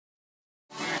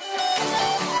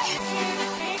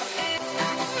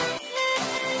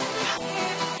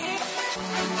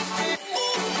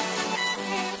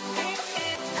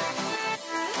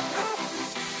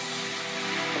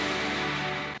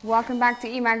Welcome back to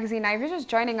E-Magazine. Now, if you're just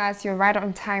joining us, you're right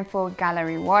on time for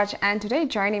Gallery Watch. And today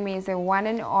joining me is the one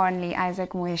and only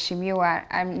Isaac Mheshimiwa.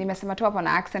 Nimesema tu on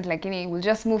accent, lakini we'll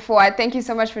just move forward. Thank you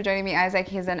so much for joining me, Isaac.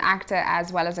 He's an actor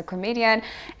as well as a comedian,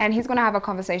 and he's going to have a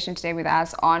conversation today with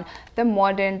us on the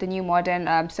new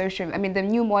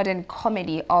modern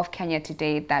comedy of Kenya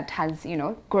today that has,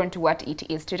 grown to what it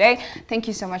is today. Thank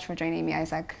you so much for joining me,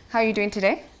 Isaac. How are you doing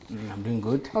today? I'm doing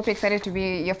good. Hope you're excited to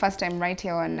be your first time right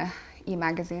here on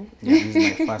E-Magazine. Yeah, this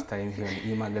is my first time here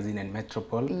on E-Magazine and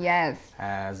Metropole. Yes.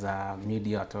 As a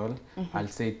media at all. I'll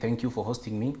say thank you for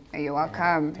hosting me. You're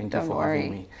welcome. Thank you for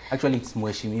having me. Actually, it's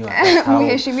Mheshimiwa.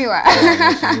 Mheshimiwa.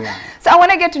 Mheshimiwa. So I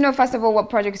want to get to know, first of all, what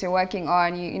projects you're working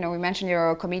on. We mentioned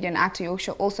you're a comedian actor. You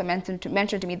also mentioned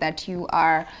to me that you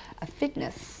are a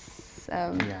fitness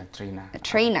trainer. A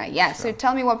trainer, yeah. Sure. So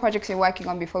tell me what projects you're working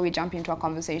on before we jump into our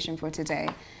conversation for today.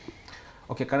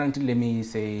 Okay, currently let me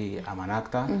say I'm an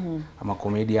actor, I'm a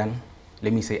comedian.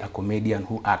 Let me say a comedian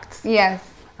who acts. Yes.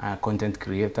 A content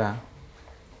creator.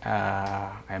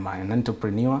 I'm an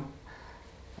entrepreneur,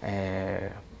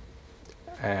 a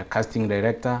casting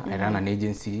director. I run an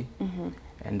agency,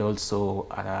 and also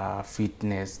a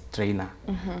fitness trainer,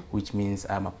 which means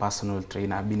I'm a personal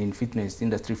trainer. I've been in fitness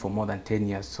industry for more than 10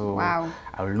 years, so wow.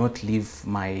 I will not leave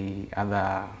my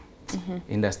other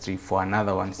industry for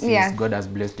another one, since God has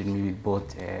blessed me with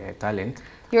both talent.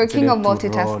 You're a king of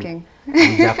multitasking.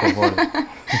 Jack of all.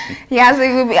 Yeah, so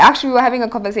we were having a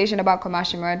conversation about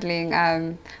commercial modeling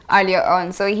earlier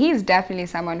on. So he's definitely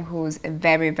someone who's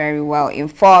very, very well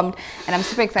informed, and I'm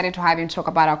super excited to have him talk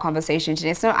about our conversation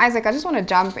today. So Isaac, I just want to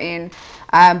jump in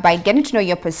by getting to know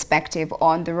your perspective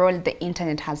on the role the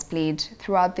internet has played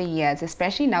throughout the years,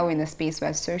 especially now in the space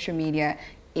where social media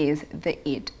is the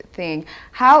it thing.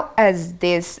 How has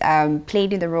this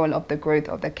played in the role of the growth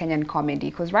of the Kenyan comedy?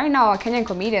 Because right now, our Kenyan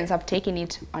comedians have taken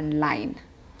it online.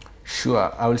 Sure.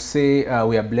 I will say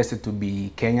we are blessed to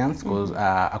be Kenyans, because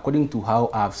according to how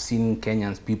I've seen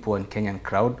Kenyans people and Kenyan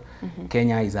crowd,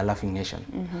 Kenya is a laughing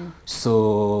nation.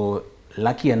 So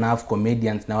lucky enough,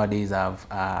 comedians nowadays have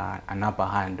an upper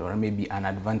hand, or maybe an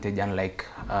advantage, unlike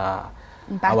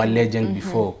our legend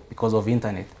before, because of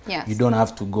internet. Yes. You don't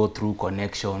have to go through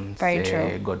connections,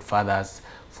 godfathers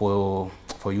for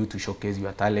you to showcase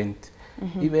your talent.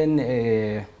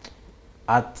 Even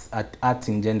arts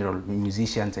in general,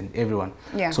 musicians and everyone.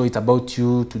 Yeah. So it's about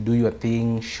you to do your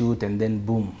thing, shoot, and then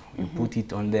boom, you put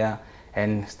it on there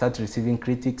and start receiving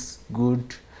critics,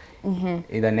 good,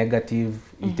 either negative,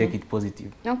 you take it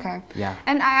positive. Okay. Yeah.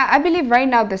 And I believe right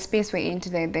now the space we're in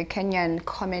today, the Kenyan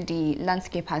comedy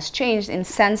landscape has changed in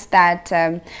sense that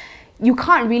you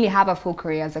can't really have a full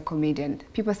career as a comedian.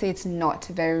 People say it's not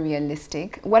very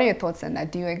realistic. What are your thoughts on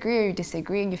that? Do you agree or you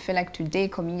disagree? You feel like today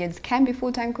comedians can be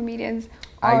full-time comedians?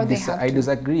 Or I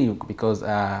disagree, because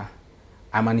I'm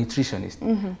a nutritionist.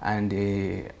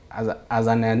 And as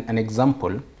an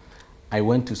example, I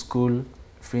went to school,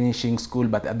 finishing school,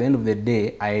 but at the end of the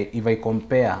day, if I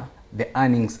compare the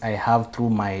earnings I have through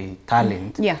my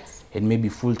talent and maybe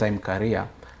full-time career,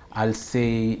 I'll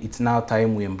say it's now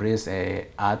time we embrace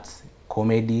arts,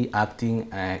 comedy,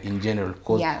 acting in general.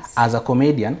 Because as a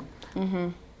comedian,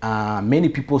 many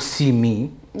people see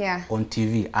me on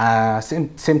TV.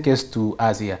 Same case to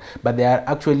us here. But there are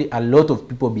actually a lot of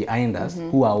people behind us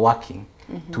who are working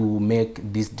to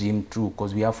make this dream true,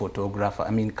 because we have photographers,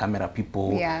 camera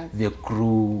people, the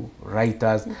crew,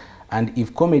 writers. And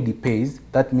if comedy pays,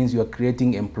 that means you are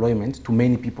creating employment to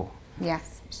many people.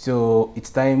 Yes. So it's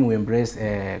time we embrace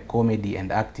comedy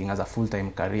and acting as a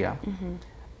full-time career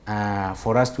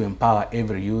for us to empower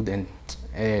every youth and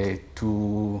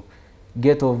to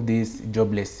get off this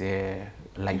jobless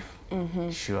life.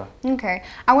 Sure. Okay.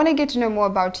 I want to get to know more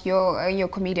about your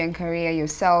comedian career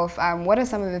yourself. What are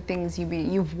some of the things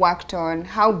you've worked on?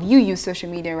 How you use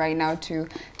social media right now to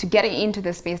get into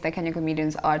the space that Kenyan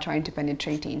comedians are trying to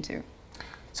penetrate into?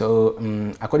 So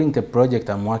according to the project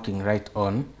I'm working right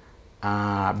on,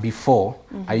 before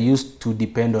I used to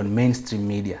depend on mainstream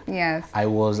media. Yes. I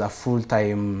was a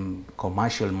full-time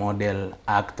commercial model,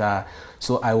 actor,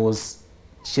 so I was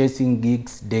chasing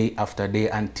gigs day after day,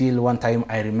 until one time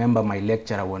I remember my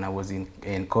lecturer when I was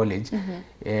in college.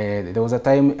 There was a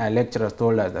time a lecturer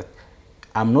told us that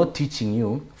I'm not teaching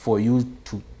you for you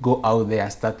to go out there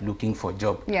and start looking for a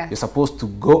job. You're supposed to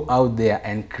go out there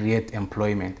and create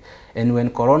employment. And when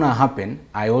Corona happened,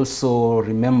 I also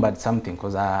remembered something,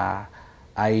 because I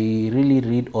really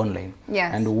read online.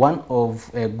 And one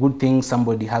of good things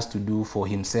somebody has to do for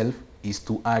himself is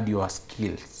to add your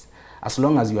skills. As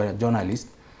long as you are a journalist,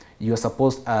 you're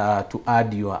supposed to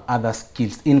add your other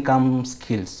skills, income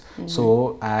skills.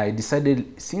 So I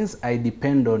decided, since I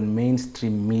depend on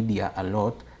mainstream media a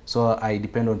lot, so I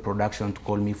depend on production to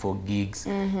call me for gigs,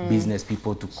 business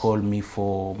people to call me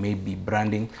for maybe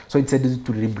branding. So I decided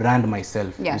to rebrand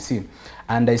myself, you see.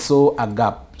 And I saw a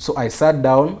gap. So I sat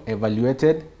down,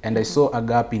 evaluated, and I saw a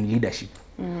gap in leadership.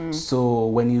 So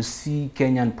when you see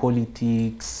Kenyan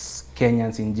politics,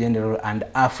 Kenyans in general, and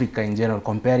Africa in general,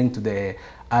 comparing to the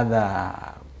other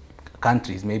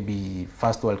countries, maybe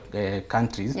first world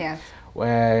countries,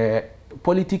 where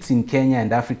politics in Kenya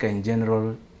and Africa in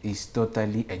general is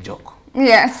totally a joke.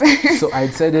 Yes. So I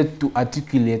decided to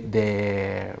articulate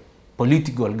the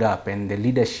political gap and the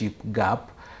leadership gap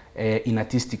in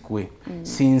artistic way.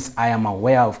 Since I am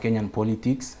aware of Kenyan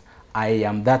politics, I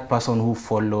am that person who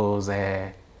follows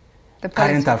the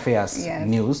current affairs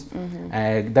news,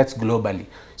 that's globally.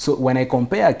 So when I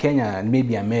compare Kenya and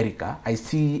maybe America, I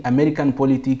see American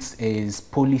politics is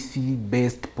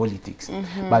policy-based politics.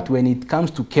 But when it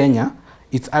comes to Kenya,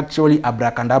 it's actually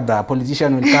abracadabra. A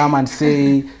politician will come and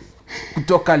say,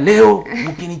 kutoka leo,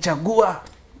 mkinichagua,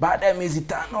 baada ya miezi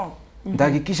 5,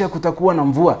 ndahakikisha kutakuwa na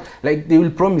mvua. Like they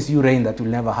will promise you rain that will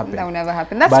never happen. That will never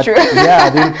happen. That's true. Yeah,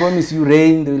 they will promise you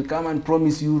rain. They will come and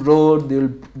promise you road.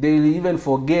 They will even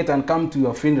forget and come to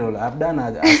your funeral. I've done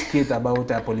a skit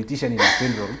about a politician in a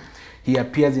funeral. He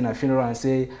appears in a funeral and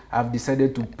say, I've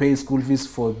decided to pay school fees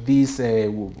for this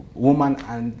woman,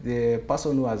 and the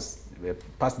person who has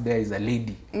passed there is a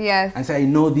lady. Yes. And say, I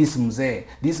know this mzee.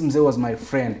 This mzee was my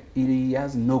friend. He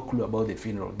has no clue about the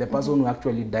funeral. The person who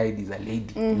actually died is a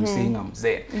lady. You're saying a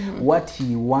mzee. What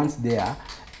he wants there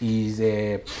is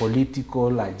a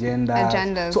political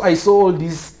agenda. So I saw all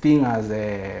this thing as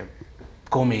a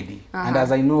comedy. And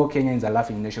as I know, Kenya is a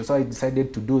laughing nation. So I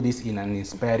decided to do this in an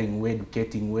inspiring way,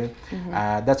 educating way.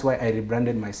 That's why I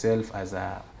rebranded myself as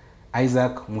a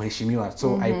Isaac Mheshimiwa.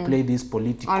 So I play this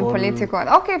political.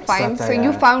 Okay, fine. Satire. So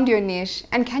you found your niche,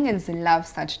 and Kenyans love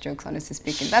such jokes, honestly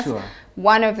speaking. That's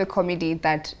one of the comedy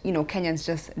that, you know, Kenyans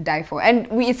just die for. And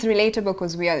it's relatable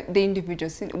because we are the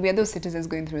individuals, we are those citizens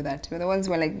going through that. We're the ones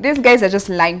who are like, these guys are just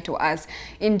lying to us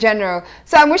in general.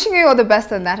 So I'm wishing you all the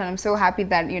best on that, and I'm so happy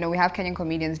that, you know, we have Kenyan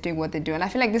comedians doing what they do. And I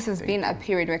feel like this has been a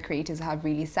period where creators have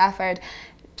really suffered.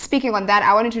 Speaking on that,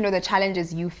 I wanted to know the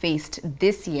challenges you faced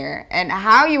this year and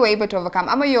how you were able to overcome.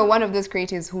 Ama, you're one of those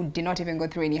creators who did not even go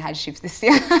through any hardships this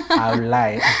year. I'll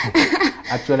lie.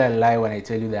 Actually, I lie when I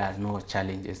tell you there are no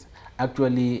challenges.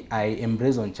 Actually, I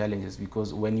embrace on challenges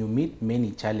because when you meet many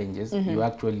challenges, you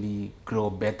actually grow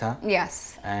better.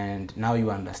 Yes. And now you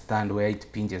understand where it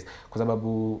pinches.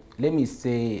 Because let me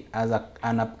say, as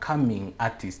an upcoming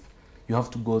artist, you have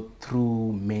to go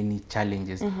through many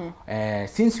challenges.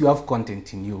 Since you have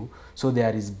content in you, so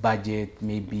there is budget,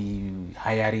 maybe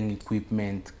hiring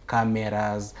equipment,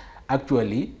 cameras.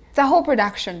 Actually, it's a whole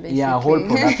production, basically. Yeah, a whole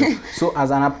production. So as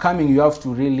an upcoming, you have to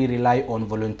really rely on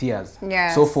volunteers.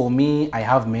 Yes. So for me, I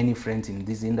have many friends in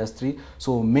this industry.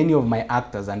 So many of my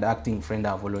actors and acting friends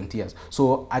are volunteers.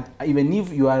 So even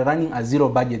if you are running a zero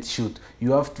budget shoot,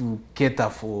 you have to cater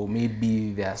for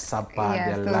maybe their supper,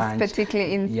 their lunch.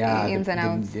 Particularly ins and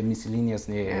outs. The miscellaneous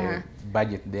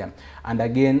budget there. And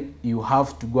again, you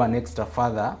have to go an extra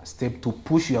further step to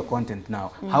push your content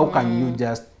now. How can you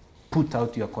just put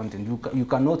out your content? You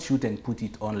cannot shoot and put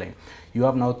it online. You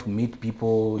have now to meet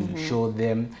people, you show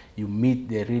them, you meet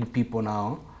the real people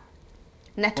now.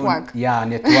 Network.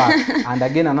 Network. And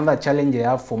again, another challenge I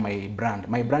have for my brand.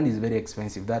 My brand is very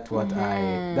expensive. That's what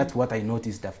I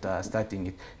noticed after starting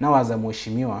it. Now as a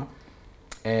Mheshimiwa,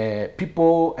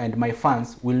 people and my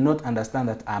fans will not understand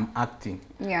that I'm acting.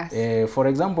 Yes. For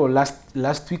example,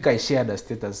 last week I shared a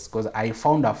status because I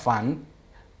found a fan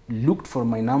looked for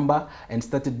my number and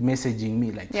started messaging me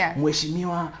like,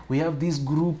 Mheshimiwa, we have this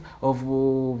group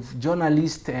of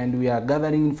journalists and we are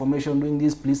gathering information, doing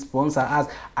this, please sponsor us.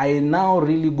 I now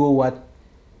really go what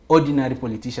ordinary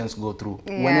politicians go through.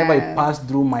 Whenever I pass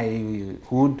through my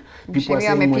hood, people are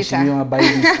saying, Mheshimiwa, buy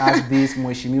this, ask this,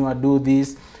 Mheshimiwa, do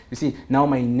this. You see, now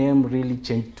my name really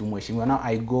changed to Mheshimiwa. Now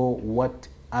I go what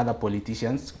other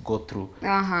politicians go through.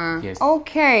 Yes.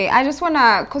 Okay, I just want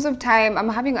to, because of time, I'm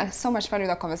having so much fun with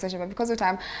the conversation, but because of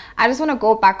time, I just want to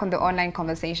go back on the online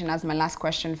conversation as my last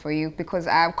question for you, because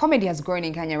comedy has grown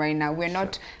in Kenya right now. We're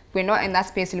not in that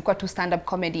space, look at to stand-up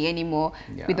comedy anymore.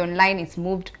 With online, it's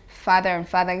moved further and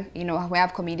further. You know, we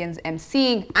have comedians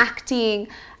emceeing, acting,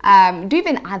 do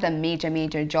even other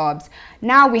major jobs.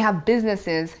 Now we have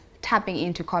businesses tapping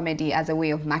into comedy as a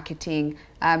way of marketing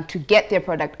to get their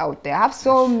product out there. I have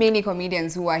so many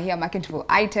comedians who are here marketing for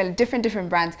ITEL, different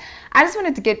brands. I just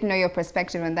wanted to get to know your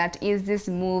perspective on that. Is this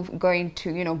move going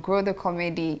to, you know, grow the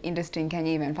comedy industry in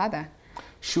Kenya even further?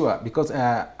 Sure, because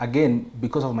again,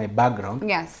 because of my background,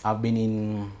 yes, I've been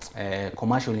in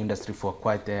commercial industry for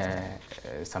quite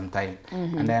some time,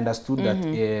 and I understood that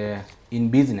in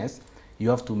business you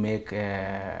have to make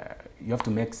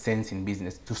sense in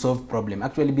business to solve problem.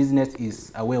 Actually, business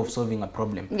is a way of solving a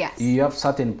problem. Yes. If you have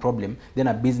certain problem, then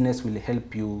a business will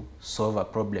help you solve a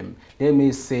problem. Let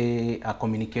me say a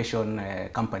communication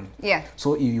company. Yes.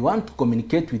 So if you want to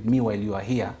communicate with me while you are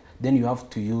here, then you have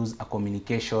to use a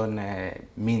communication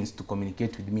means to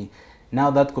communicate with me. Now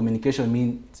that communication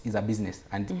means is a business,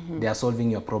 and they are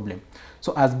solving your problem.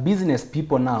 So as business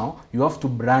people now, you have to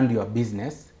brand your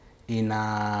business in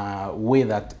a way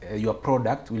that your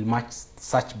product will match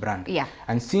such brand. Yeah.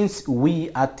 And since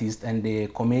we artists and the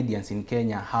comedians in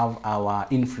Kenya have our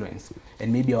influence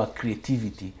and maybe our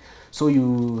creativity, so you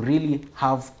really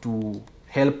have to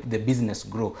help the business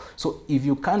grow. So if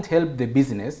you can't help the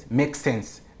business make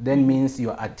sense, then means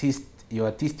your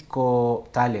artistical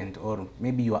talent or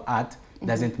maybe your art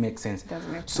doesn't make sense.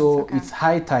 Doesn't make sense. So okay. it's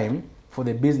high time for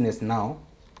the business now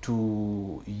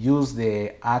to use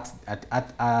the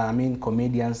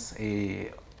comedians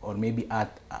or maybe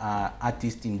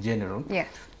artists in general, yes,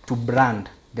 to brand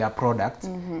their product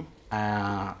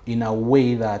in a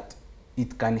way that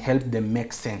it can help them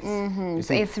make sense.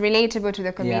 So it's relatable to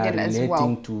the comedian as well.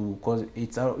 Relating to, because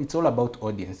it's all about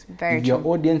audience. Very if true. your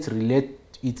audience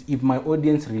if my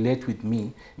audience relate with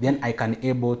me, then I can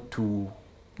able to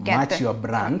match your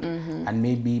brand and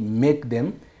maybe make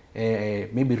them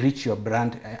maybe reach your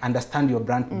brand, understand your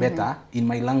brand better in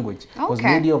my language. Because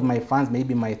many of my fans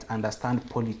maybe might understand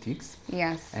politics.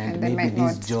 Yes, and they maybe might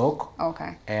this not. joke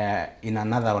in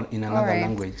another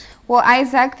language. Well,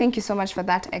 Isaac, thank you so much for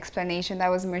that explanation. That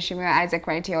was Mheshimiwa Isaac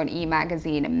right here on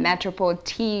E-Magazine Metropole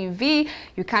TV.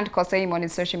 You can't call him on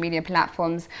his social media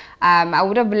platforms. I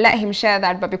would have let him share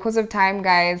that, but because of time,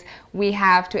 guys, we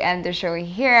have to end the show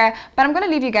here. But I'm going to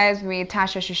leave you guys with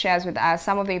Tasha. She shares with us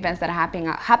some of the events that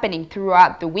are happening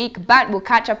throughout the week. But we'll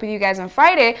catch up with you guys on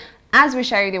Friday as we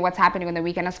share with you what's happening on the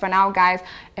weekend. As for now, guys,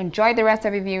 enjoy the rest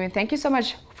of your viewing. Thank you so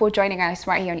much for joining us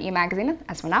right here on E-Magazine.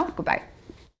 As for now, goodbye.